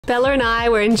Bella and I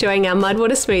were enjoying our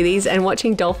mudwater smoothies and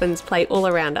watching dolphins play all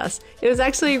around us. It was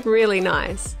actually really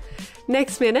nice.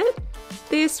 Next minute,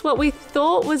 what we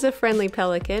thought was a friendly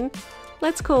pelican,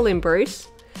 let's call him Bruce.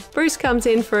 Bruce comes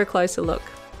in for a closer look.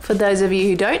 For those of you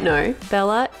who don't know,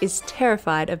 Bella is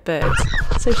terrified of birds,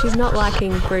 so she's not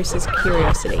liking Bruce's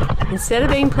curiosity. Instead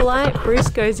of being polite, Bruce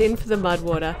goes in for the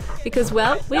mudwater because,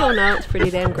 well, we all know it's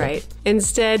pretty damn great.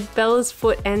 Instead, Bella's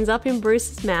foot ends up in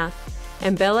Bruce's mouth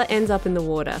and Bella ends up in the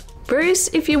water. Bruce,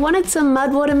 if you wanted some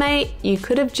mudwater, mate, you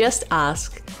could have just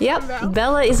asked. Yep,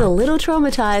 Bella is a little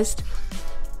traumatized.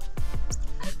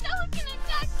 A pelican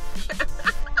attacked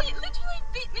me. It literally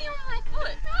bit me on my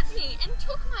foot, hurt me, and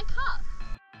took my cup.